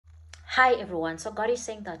Hi everyone. So God is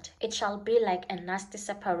saying that it shall be like a nasty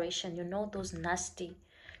separation. You know those nasty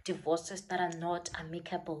divorces that are not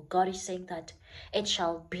amicable. God is saying that it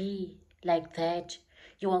shall be like that.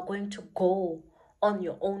 You are going to go on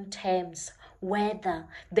your own terms, whether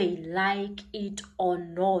they like it or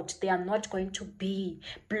not. They are not going to be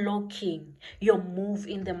blocking your move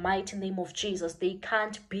in the mighty name of Jesus. They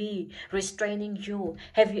can't be restraining you.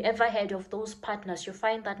 Have you ever heard of those partners? You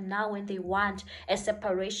find that now when they want a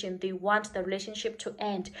separation, they want the relationship to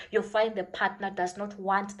end, you find the partner does not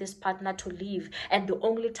want this partner to leave, and the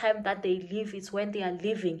only time that they leave is when they are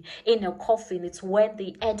living in a coffin. It's when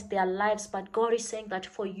they end their lives. But God is saying that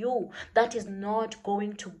for you, that is not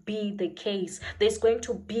going to be the case. There's going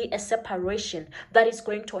to be a separation that is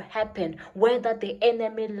going to happen whether the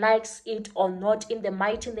enemy likes it or not, in the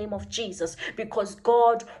mighty name of Jesus, because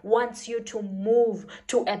God wants you to move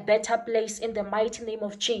to a better place in the mighty name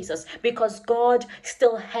of Jesus, because God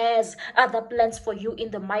still has other plans for you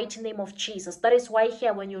in the mighty name of Jesus. That is why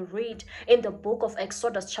here when you read in the book of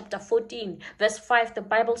Exodus chapter 14 verse 5, the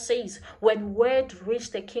Bible says, when word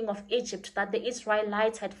reached the king of Egypt that the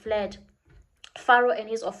Israelites had fled, Pharaoh and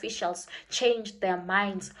his officials changed their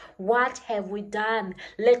minds. What have we done,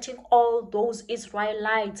 letting all those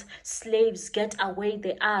Israelites slaves get away?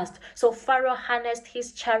 They asked. So Pharaoh harnessed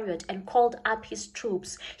his chariot and called up his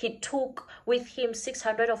troops. He took with him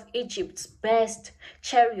 600 of Egypt's best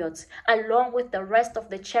chariots, along with the rest of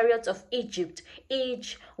the chariots of Egypt,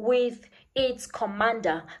 each with its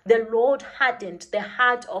commander. The Lord hardened the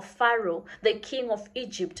heart of Pharaoh, the king of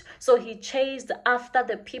Egypt, so he chased after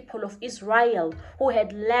the people of Israel who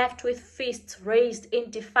had left with fists raised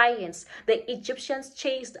in defiance. The Egyptians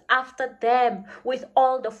chased after them with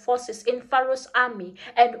all the forces in Pharaoh's army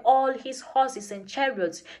and all his horses and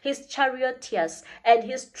chariots, his charioteers and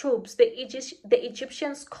his troops. The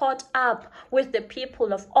Egyptians caught up with the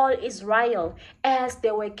people of all Israel as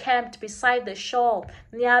they were camped beside the shore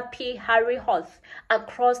near Pi-hahiroth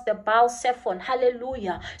across the Baal-zephon.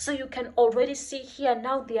 Hallelujah. So you can already see here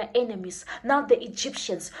now their enemies. Now the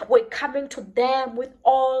Egyptians were coming to them with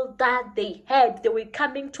all that they had. They were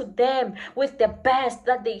coming to them with the best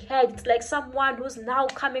that they had. It's like someone who's now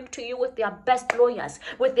coming to you with their best lawyers,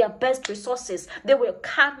 with their best resources. They were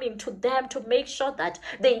coming to them to make sure that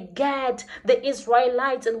they get the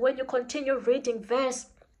Israelites. And when you continue reading verse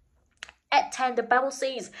at 10, the Bible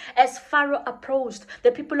says, as Pharaoh approached,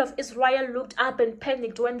 the people of Israel looked up and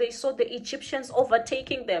panicked when they saw the Egyptians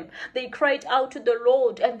overtaking them. They cried out to the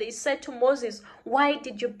Lord and they said to Moses, why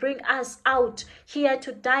did you bring us out here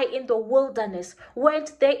to die in the wilderness?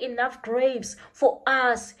 Weren't there enough graves for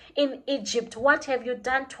us in Egypt? What have you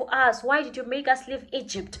done to us? Why did you make us leave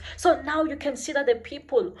Egypt? So now you can see that the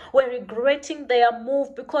people were regretting their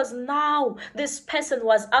move, because now this person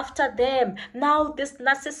was after them. Now this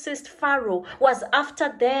narcissist Pharaoh was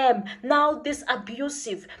after them. Now this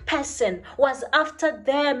abusive person was after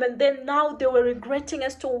them. And then now they were regretting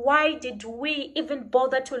as to why did we even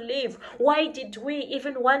bother to live? Why did we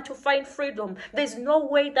even want to find freedom? There's no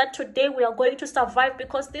way that today we are going to survive,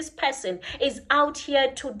 because this person is out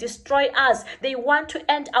here to destroy us. They want to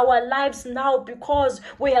end our lives now because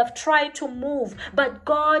we have tried to move. But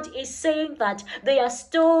God is saying that they are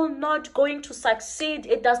still not going to succeed.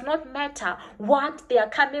 It does not matter what they are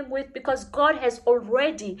coming with, because God has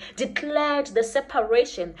already declared the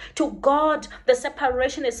separation. To God, the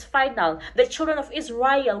separation is final. The children of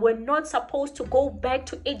Israel were not supposed to go back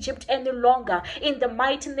to Egypt any longer, in the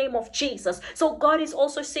mighty name of Jesus. So God is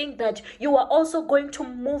also saying that you are also going to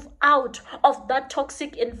move out of that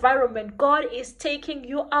toxic environment. God is taking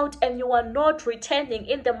you out and you are not returning,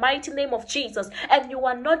 in the mighty name of Jesus. And you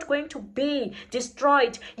are not going to be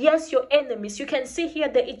destroyed. Yes, your enemies, you can see here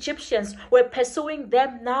the Egyptians were pursuing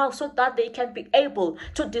them now so that they can be able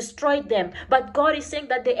to destroy them. But God is saying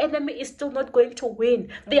that the enemy is still not going to win.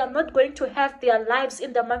 They are not going to have their lives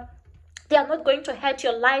in the They are not going to hurt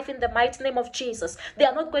your life in the mighty name of Jesus. They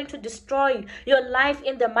are not going to destroy your life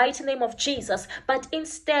in the mighty name of Jesus. But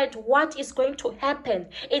instead, what is going to happen?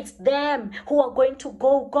 It's them who are going to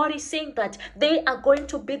go. God is saying that they are going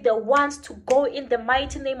to be the ones to go in the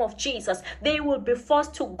mighty name of Jesus. They will be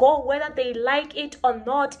forced to go whether they like it or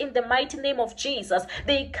not, in the mighty name of Jesus.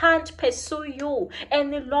 They can't pursue you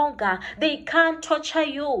any longer. They can't torture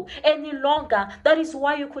you any longer. That is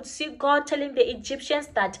why you could see God telling the Egyptians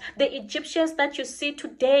that the Egyptians that you see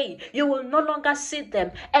today, you will no longer see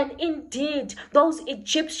them. And indeed, those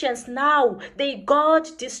Egyptians now, God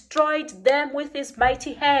destroyed them with his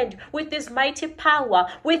mighty hand, with his mighty power,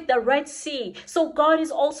 with the Red Sea. So God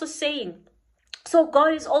is also saying So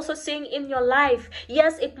God is also saying in your life,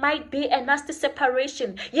 yes, it might be a nasty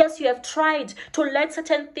separation. Yes, you have tried to let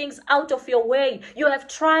certain things out of your way. You have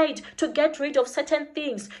tried to get rid of certain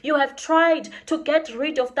things. You have tried to get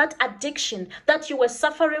rid of that addiction that you were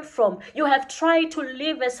suffering from. You have tried to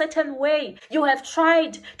live a certain way. You have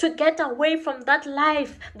tried to get away from that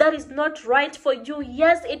life that is not right for you.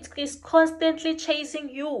 Yes, it is constantly chasing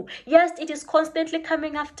you. Yes, it is constantly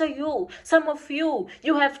coming after you. Some of you,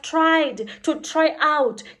 you have tried to try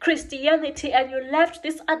out Christianity and you left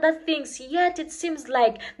these other things, yet it seems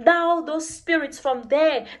like now those spirits from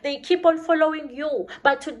there, they keep on following you.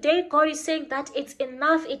 But today God is saying that it's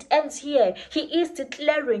enough, it ends here. He is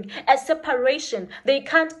declaring a separation. They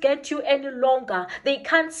can't get you any longer. They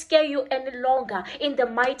can't scare you any longer. In the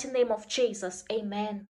mighty name of Jesus, amen.